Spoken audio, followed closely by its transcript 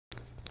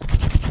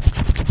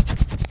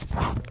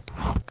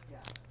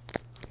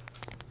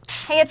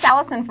Hey, it's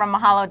Allison from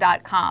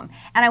mahalodotcom,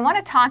 and I want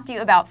to talk to you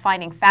about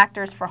finding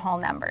factors for whole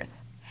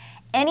numbers.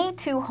 Any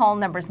two whole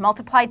numbers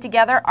multiplied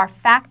together are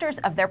factors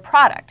of their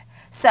product.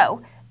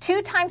 So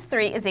 2 times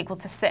 3 is equal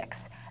to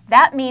 6.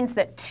 That means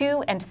that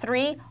 2 and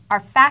 3 are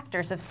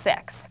factors of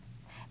 6.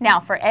 Now,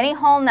 for any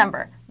whole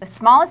number, the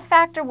smallest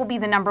factor will be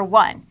the number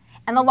 1,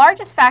 and the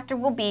largest factor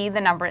will be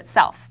the number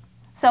itself.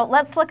 So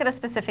let's look at a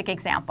specific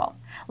example.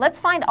 Let's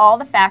find all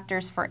the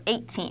factors for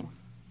 18.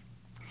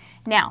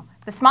 Now,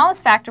 the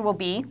smallest factor will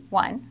be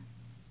 1,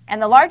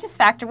 and the largest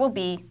factor will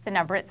be the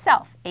number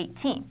itself,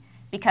 18,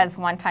 because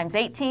 1 times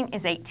 18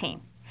 is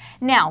 18.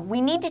 Now, we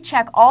need to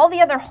check all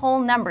the other whole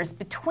numbers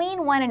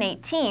between 1 and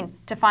 18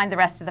 to find the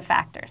rest of the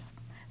factors.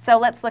 So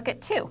let's look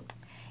at 2.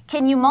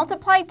 Can you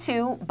multiply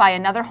 2 by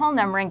another whole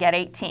number and get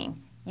 18?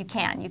 You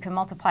can. You can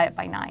multiply it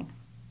by 9.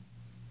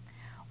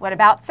 What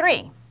about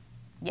 3?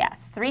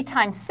 Yes, 3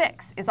 times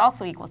 6 is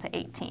also equal to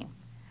 18.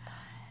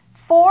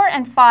 4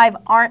 and 5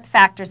 aren't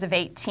factors of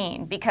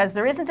 18 because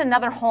there isn't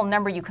another whole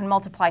number you can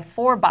multiply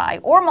 4 by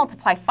or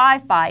multiply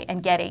 5 by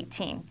and get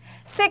 18.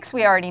 6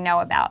 we already know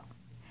about.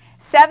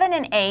 7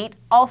 and 8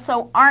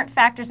 also aren't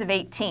factors of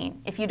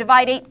 18. If you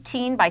divide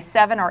 18 by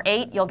 7 or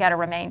 8, you'll get a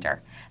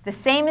remainder. The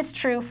same is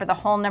true for the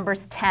whole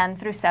numbers 10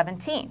 through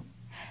 17.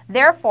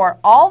 Therefore,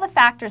 all the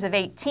factors of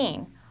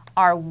 18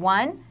 are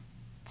 1,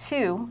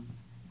 2,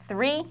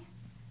 3,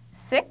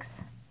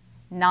 6,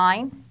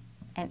 9,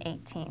 and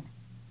 18.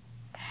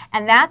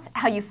 And that's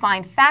how you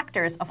find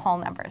factors of whole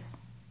numbers.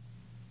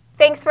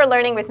 Thanks for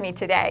learning with me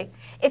today.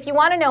 If you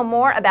want to know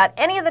more about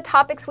any of the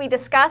topics we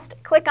discussed,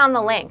 click on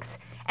the links.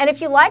 And if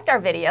you liked our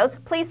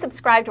videos, please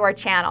subscribe to our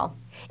channel.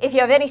 If you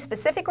have any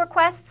specific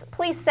requests,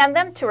 please send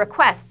them to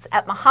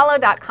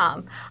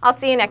requests@mahalodotcom. I'll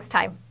see you next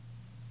time.